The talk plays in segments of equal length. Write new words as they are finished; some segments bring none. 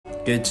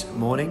Good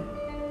morning.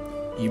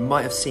 You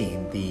might have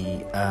seen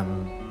the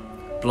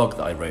blog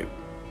that I wrote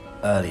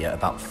earlier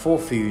about 4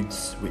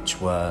 foods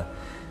which were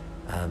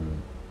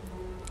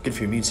good for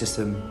your immune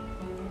system,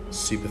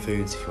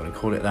 superfoods if you want to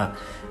call it that.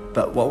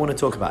 But what I want to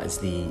talk about is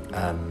the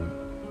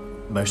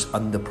most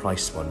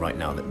underpriced one right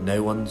now that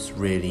no one's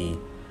really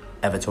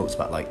ever talks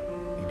about. Like,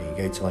 you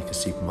go to like a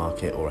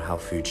supermarket or a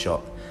health food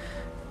shop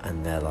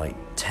and they're like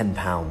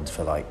 £10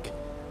 for like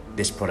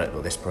this product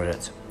or this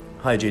product.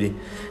 Hi Judy.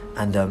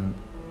 And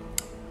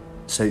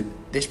so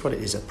this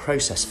product is a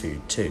processed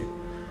food too,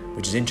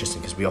 which is interesting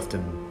because we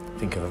often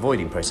think of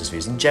avoiding processed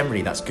foods, and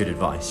generally that's good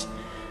advice.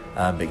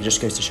 But it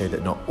just goes to show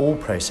that not all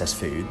processed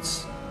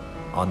foods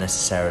are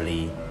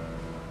necessarily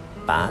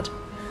bad.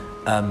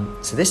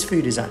 So this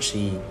food is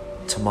actually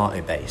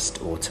tomato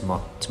based or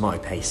tomato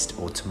paste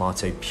or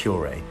tomato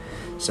puree.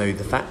 So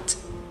the fact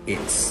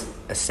it's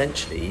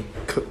essentially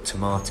cooked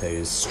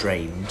tomatoes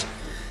strained,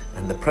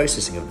 and the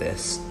processing of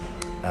this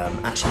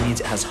actually means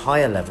it has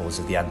higher levels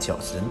of the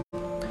antioxidant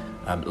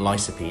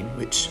lycopene,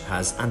 which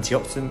has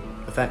antioxidant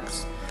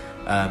effects,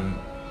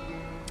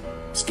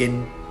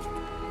 skin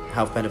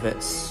health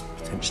benefits,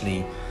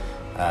 potentially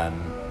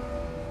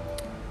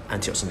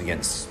antioxidant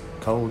against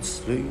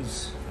colds,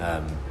 flus,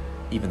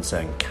 even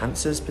certain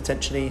cancers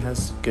potentially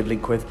has good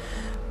link with,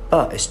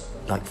 but it's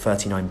like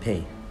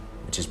 39p,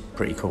 which is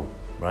pretty cool,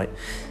 right?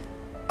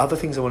 Other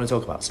things I want to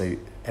talk about, so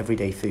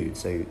everyday food.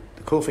 So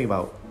the cool thing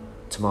about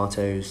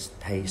tomatoes,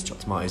 paste,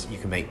 chopped tomatoes, you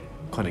can make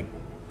kind of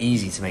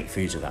easy to make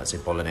foods with that. So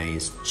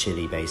bolognese,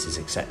 chili bases,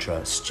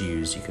 etc.,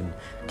 stews, you can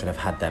kind of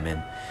add them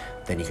in.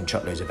 Then you can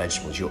chuck loads of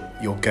vegetables.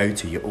 Your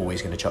go-to, you're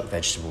always going to chuck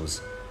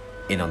vegetables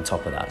in on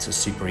top of that, so it's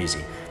super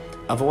easy.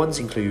 Other ones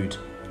include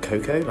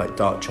cocoa, like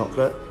dark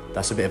chocolate.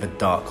 That's a bit of a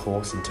dark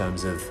horse in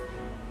terms of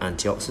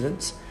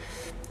antioxidants.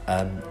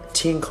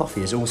 Tea and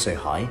coffee is also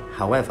high.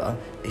 However,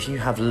 if you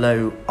have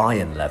low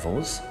iron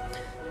levels,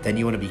 then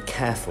you want to be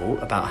careful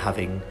about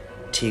having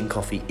tea and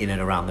coffee in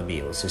and around the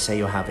meals. So say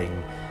you're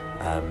having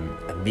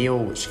a meal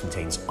which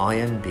contains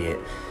iron, be it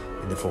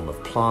in the form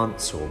of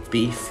plants or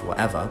beef,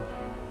 whatever,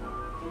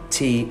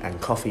 tea and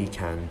coffee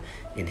can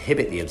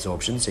inhibit the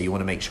absorption, so you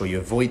want to make sure you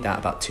avoid that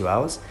about 2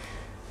 hours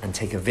and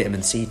take a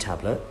vitamin C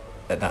tablet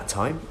at that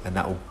time, and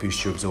that will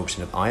boost your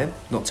absorption of iron.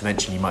 Not to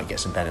mention you might get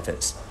some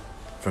benefits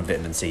from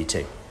vitamin C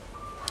too.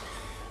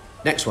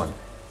 Next one,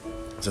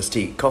 so it's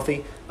tea,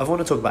 coffee. I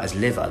want to talk about is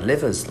liver.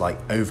 Liver's like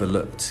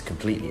overlooked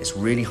completely. It's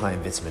really high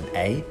in vitamin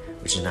A,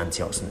 which is an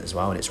antioxidant as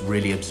well, and it's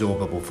really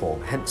absorbable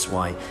form, hence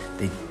why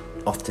they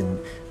often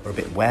are a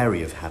bit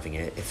wary of having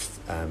it if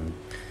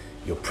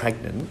you're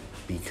pregnant,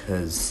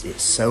 because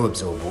it's so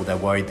absorbable. They're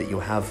worried that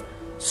you'll have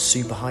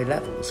super high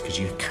levels because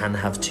you can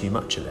have too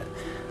much of it.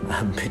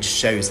 It just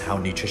shows how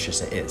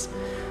nutritious it is.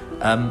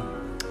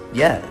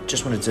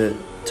 Just wanted to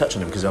touch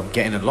on them because I'm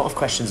getting a lot of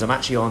questions. I'm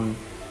actually on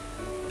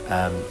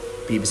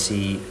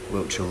BBC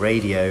Wiltshire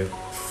Radio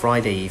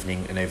Friday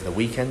evening and over the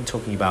weekend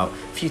talking about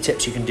a few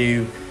tips you can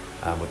do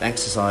with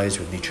exercise,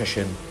 with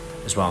nutrition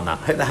as well on that.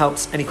 Hope that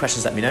helps. Any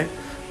questions, let me know.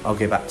 I'll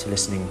go back to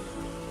listening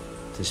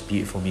to this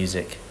beautiful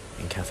music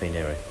in Cafe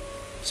Nero.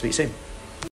 Speak soon.